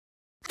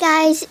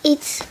Guys,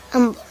 it's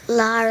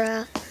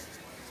Lara.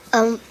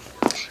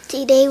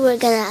 Today we're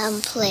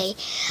gonna play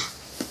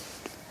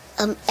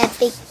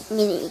epic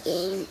mini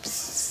games.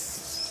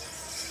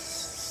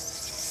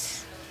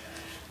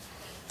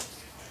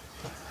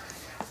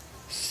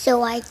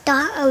 So I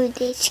thought of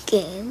this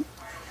game.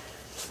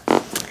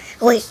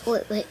 Wait.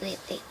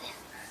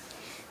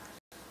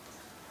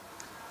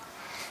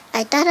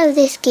 I thought of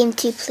this game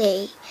to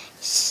play,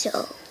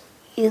 so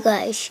you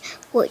guys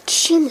would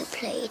see me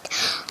play it.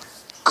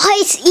 Oh,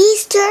 it's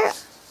Easter!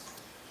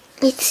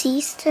 It's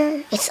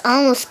Easter. It's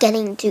almost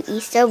getting to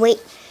Easter. Wait,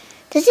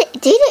 did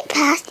it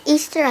pass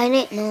Easter? I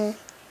didn't know.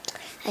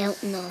 I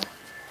don't know.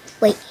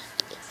 Wait,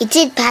 it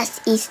did pass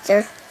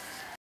Easter.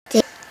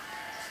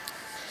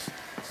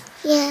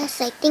 Yes,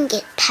 I think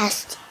it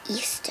passed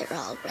Easter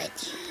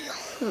already.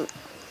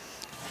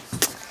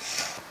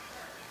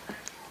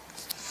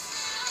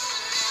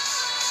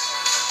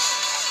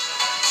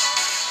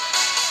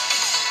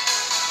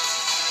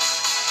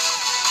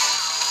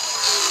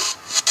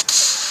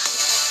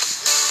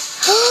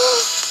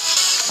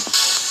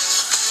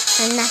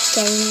 I'm not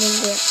getting in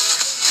there.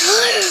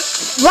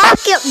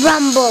 Rocket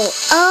Rumble!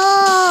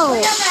 Oh!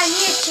 Hold up, I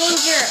need to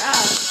change your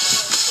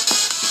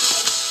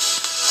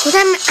Hold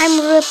on, I'm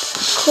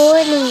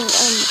recording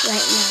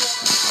right now.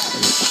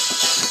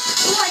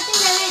 Oh, I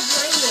think I may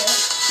join you.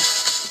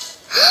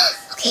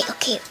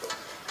 Okay.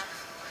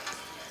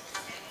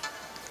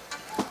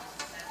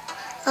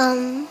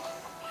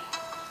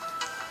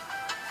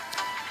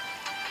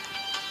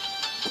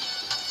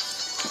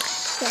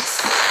 Yes.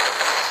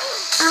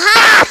 Aha!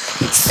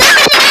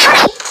 Somebody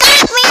got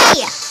me!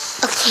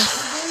 Okay.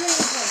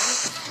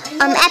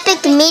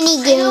 Epic mini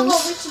games.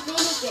 Which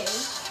mini game?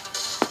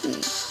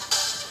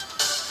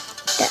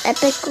 The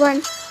epic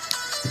one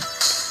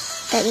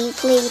that you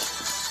played.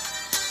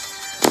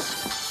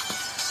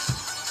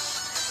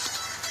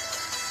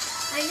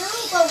 I know,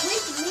 but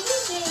which mini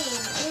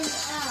game is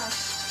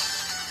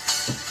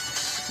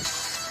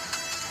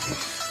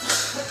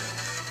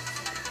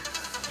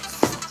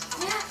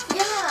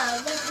Yeah,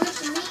 like which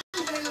mini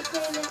game are you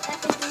playing this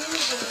epic mini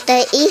game? The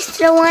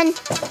Easter one.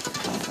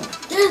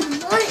 There's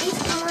more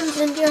Easter ones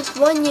than just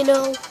one, you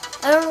know.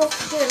 I don't know.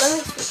 Here, let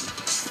me see.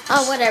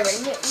 Oh, whatever.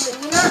 You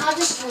know, I'll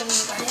just join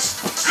you, buddy.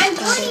 I'm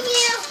joining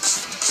you.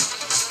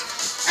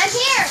 I'm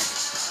here.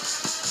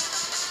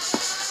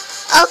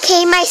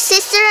 Okay, my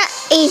sister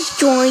is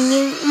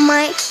joining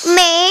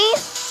me.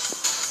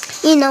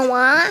 You know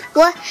what?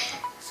 What?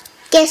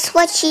 Guess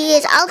what she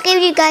is? I'll give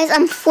you guys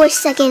 4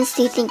 seconds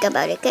to think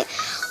about it. Okay,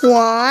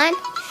 1,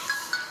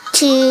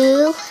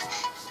 2,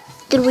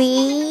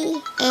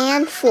 3,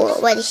 and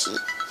 4. What is she?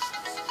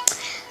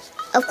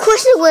 Of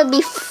course, it would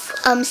be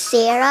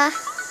Sarah.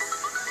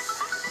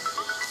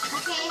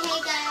 Okay,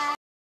 hey guys.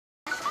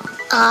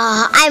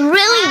 I'm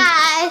really.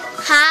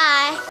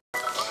 Hi.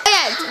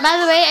 Yeah, by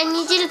the way, I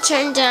need you to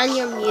turn down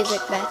your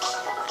music back.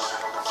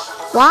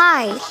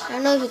 Why? I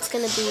don't know if it's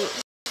gonna be.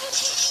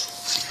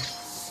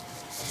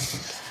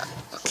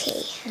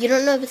 Okay. You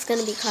don't know if it's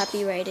gonna be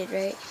copyrighted,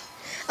 right?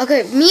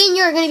 Okay, me and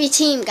you are gonna be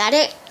team. Got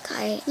it?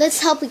 Got it. Let's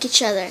help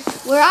each other.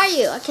 Where are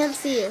you? I can't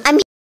see you. I'm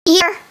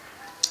here.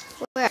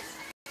 Where?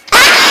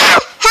 Ah!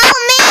 Help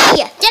me!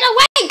 Get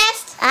away!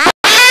 Guest. Ah!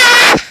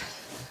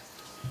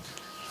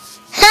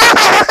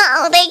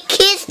 Oh, they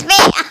kissed me.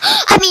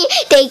 I mean,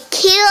 they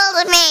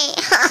killed me.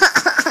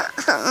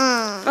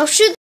 Oh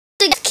shoot!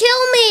 They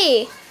kill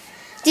me.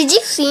 Did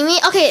you see me?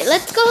 Okay,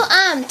 let's go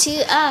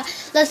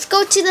let's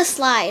go to the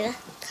slide.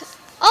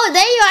 Oh,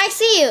 there you are. I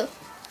see you.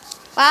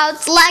 Wow,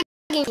 it's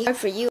lagging hard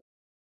for you.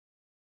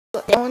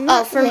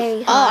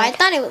 I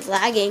thought it was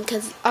lagging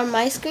because on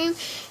my screen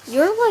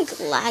you're like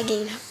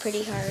lagging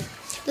pretty hard.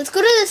 Let's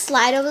go to the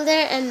slide over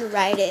there and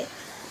ride it.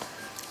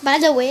 By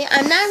the way,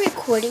 I'm not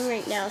recording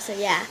right now, so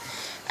yeah.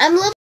 I'm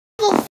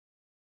level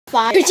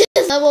 5. You're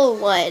just level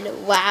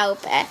 1. Wow,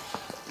 Pat.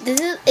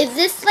 Is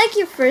this like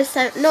your first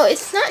time? No,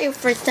 it's not your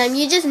first time.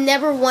 You just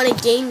never won a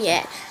game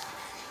yet.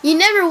 You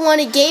never won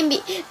a game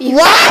before.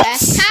 What?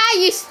 Ah,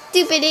 you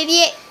stupid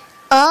idiot.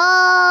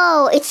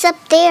 Oh, it's up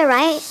there,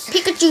 right?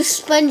 Pikachu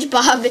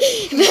SpongeBob.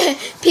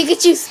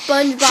 Pikachu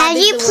SpongeBob. Have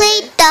you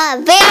played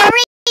the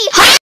very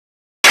hard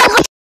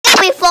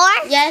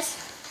before? Yes.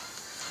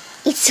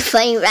 It's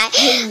funny, right?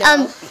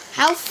 No.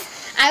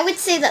 I would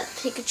say that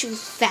Pikachu's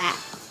fat.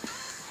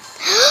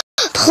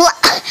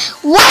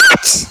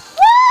 What?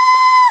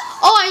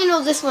 Oh, I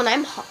know this one.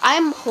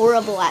 I'm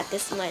horrible at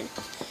this one.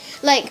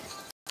 Like,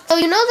 so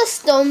you know the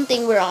stone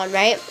thing we're on,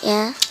 right?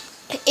 Yeah.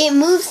 It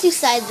moves to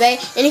sides, right?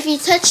 And if you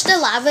touch the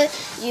lava,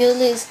 you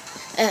lose.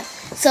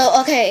 So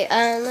okay,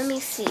 let me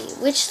see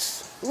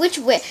which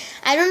way.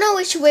 I don't know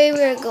which way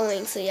we're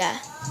going. So yeah.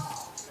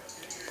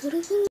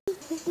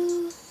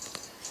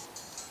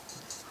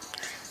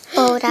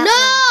 Oh, that no!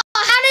 one.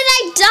 How did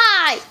I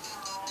die?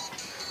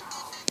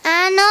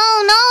 No,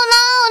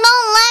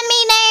 don't let me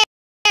there.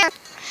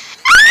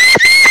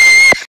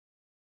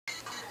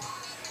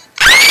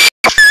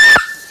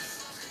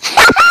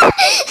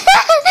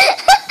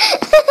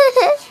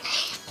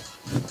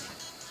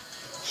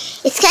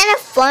 It's kind of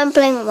fun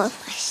playing with my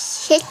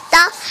pissed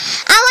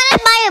off. I want to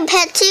buy a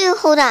pet too.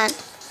 Hold on.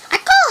 I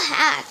call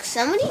hack.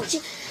 Somebody.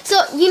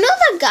 So you know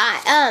the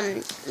guy.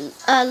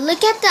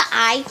 Look at the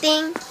eye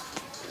thing.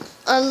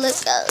 Look.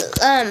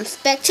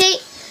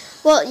 Spectate.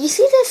 Well, you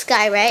see this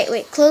guy, right?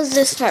 Wait, close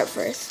this part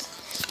first.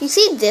 You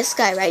see this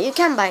guy, right? You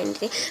can't buy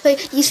anything.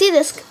 Wait, you see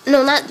this?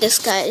 No, not this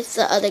guy. It's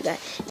the other guy.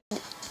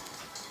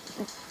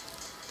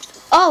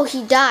 Oh,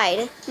 he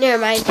died.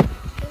 Never mind. It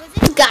was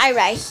this guy,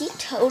 right? He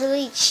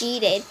totally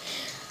cheated.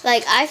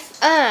 Like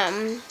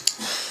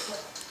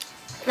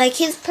like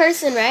his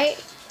person, right?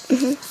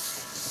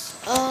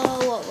 Oh,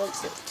 what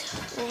was it?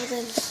 What was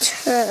it?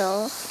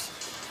 Turtle.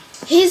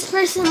 His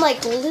person,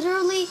 like,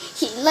 literally,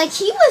 he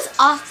was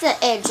off the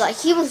edge. Like,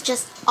 he was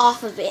just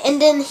off of it.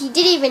 And then he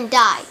didn't even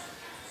die.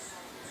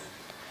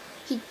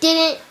 He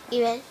didn't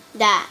even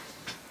die.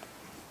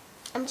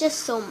 I'm just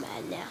so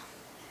mad now.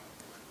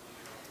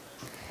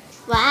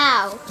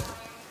 Wow.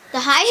 The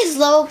highest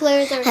level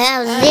players are... I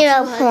have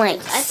 0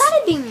 points. I thought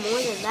it'd be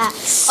more than that.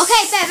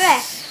 Okay,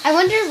 bet. I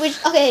wonder which...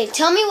 Okay,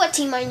 tell me what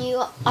team are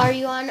you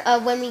on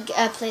when we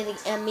play the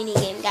mini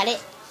game. Got it?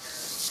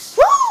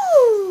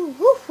 Woo!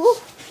 Woo, woo,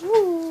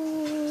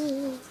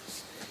 woo.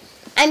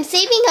 I'm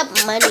saving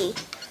up money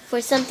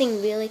for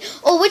something really...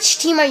 Oh, which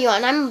team are you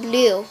on? I'm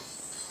blue.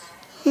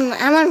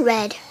 I'm on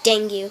red.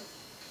 Dang you.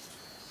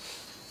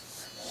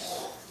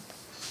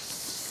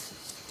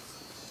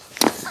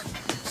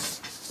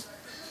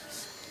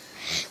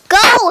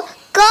 Go!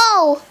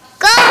 Go!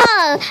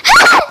 Go!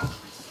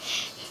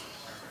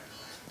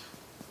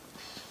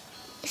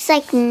 It's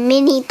like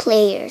mini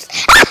players.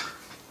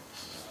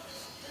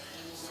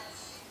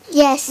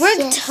 Yes, We're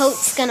yes.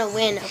 totes gonna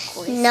win, of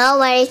course. No,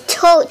 we're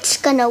totes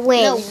gonna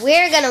win. No,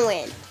 we're gonna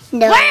win.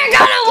 No. We're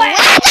gonna win!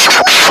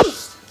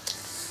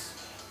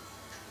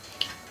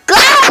 Go!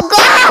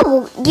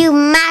 Go! You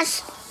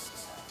must...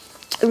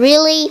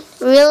 Really?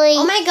 Really?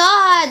 Oh my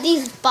god,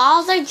 these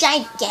balls are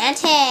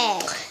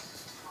gigantic.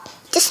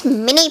 Just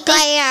mini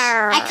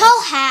player. I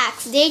call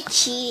hacks. They're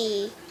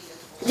cheaty.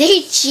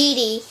 They're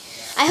cheaty.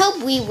 I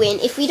hope we win.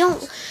 If we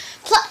don't...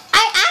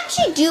 I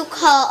actually do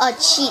call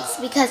cheats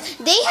because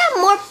they have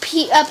more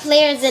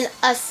players than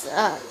us.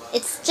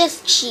 It's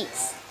just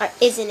cheats,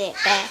 isn't it,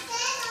 Beth?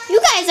 You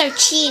guys are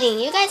cheating.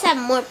 You guys have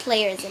more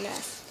players than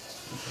us.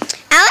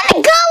 I want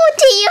to go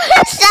to your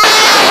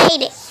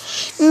side.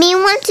 Me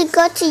want to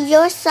go to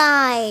your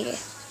side.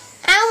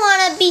 I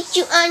want to beat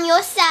you on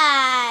your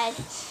side.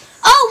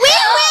 Oh, we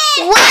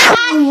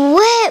win!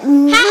 What?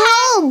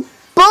 No,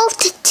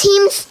 both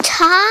teams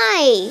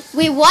tie.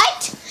 We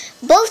what?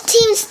 Both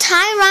teams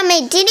tie,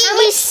 Rame. Didn't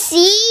you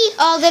see?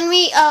 Oh, then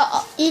we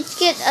each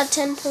get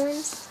 10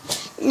 points.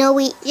 No,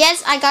 we...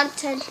 Yes, I got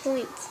 10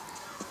 points.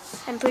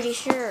 I'm pretty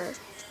sure.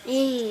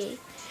 Yeah.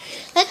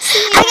 Let's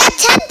see. I got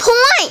 10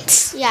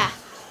 points. Yeah.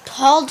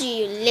 Told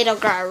you, little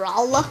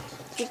girl.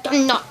 You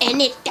don't know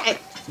anything.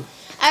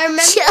 I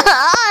remember.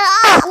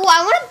 Oh,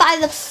 I want to buy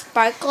the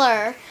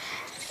sparkler.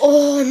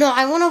 Oh, no,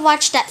 I want to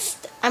watch that.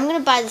 I'm going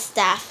to buy the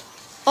staff.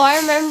 Oh, I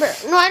remember.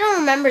 No, I don't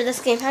remember this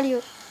game. How do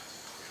you...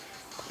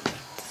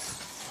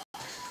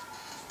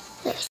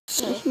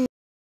 Okay.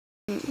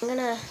 I'm going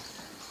to...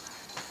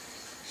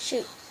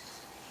 Shoot.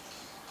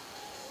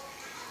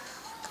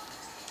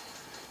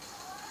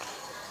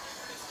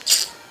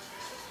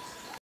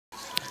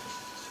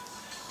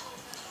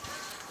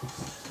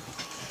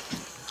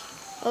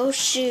 Oh,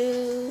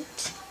 shoot.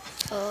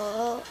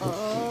 Oh.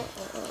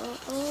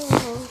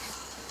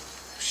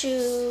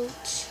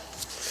 Shoot.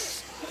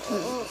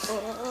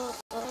 Oh.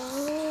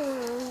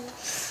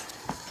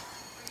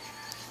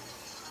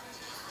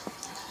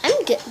 I'm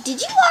good.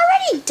 Did you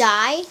already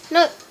die?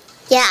 No.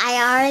 Yeah,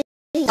 I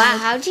already... Wow,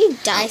 how'd you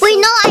die? Wait, so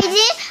no,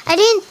 fast? I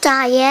didn't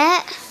die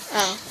yet.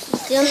 Oh,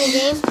 still in the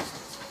game?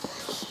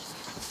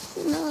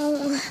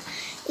 No,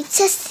 it's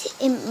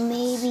just it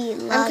maybe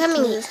locked I'm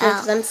coming me this way out.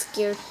 because I'm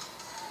scared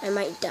I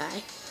might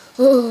die.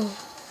 Oh.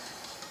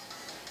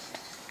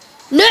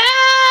 No!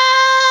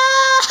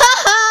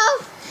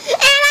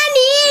 And I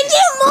need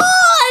you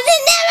more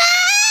than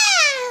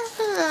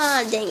ever!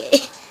 Oh, dang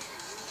it.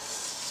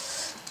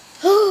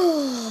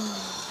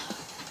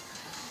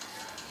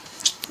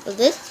 Well,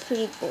 this is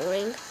pretty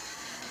boring.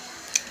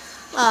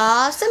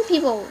 Aw, some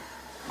people...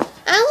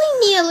 I only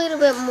need a little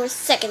bit more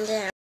second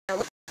down.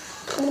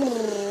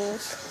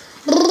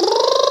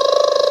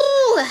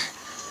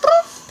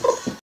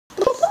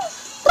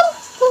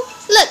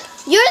 Look,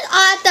 you're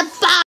at the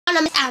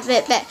bottom of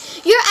it.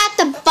 You're at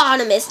the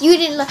bottomest. You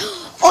didn't.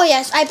 Oh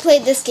yes, I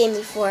played this game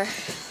before.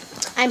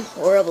 I'm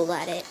horrible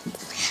at it.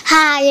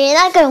 Ha! You're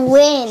not gonna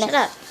win. Shut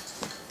up.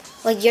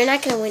 Well, you're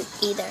not gonna win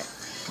either.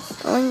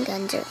 Going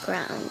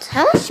underground.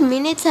 How much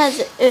minutes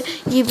has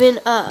you been?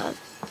 Oh,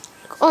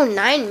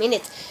 9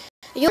 minutes.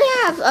 You only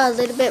have a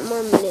little bit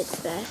more minutes,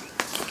 Beth.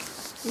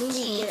 You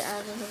need to get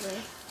out of the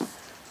way.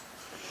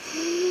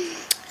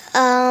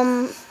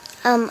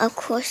 Of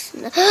course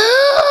no.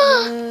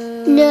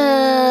 No.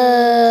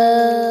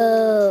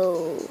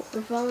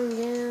 I'm falling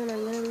down.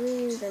 I'm gonna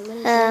lose.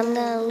 I'm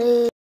gonna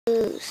lose.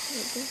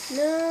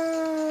 No.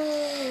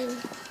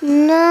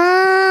 No.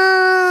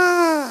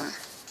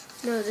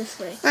 this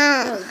way.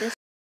 Oh. No, this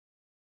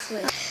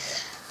way.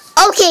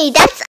 Okay,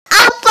 that's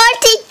all for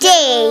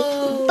today.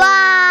 No. Bye.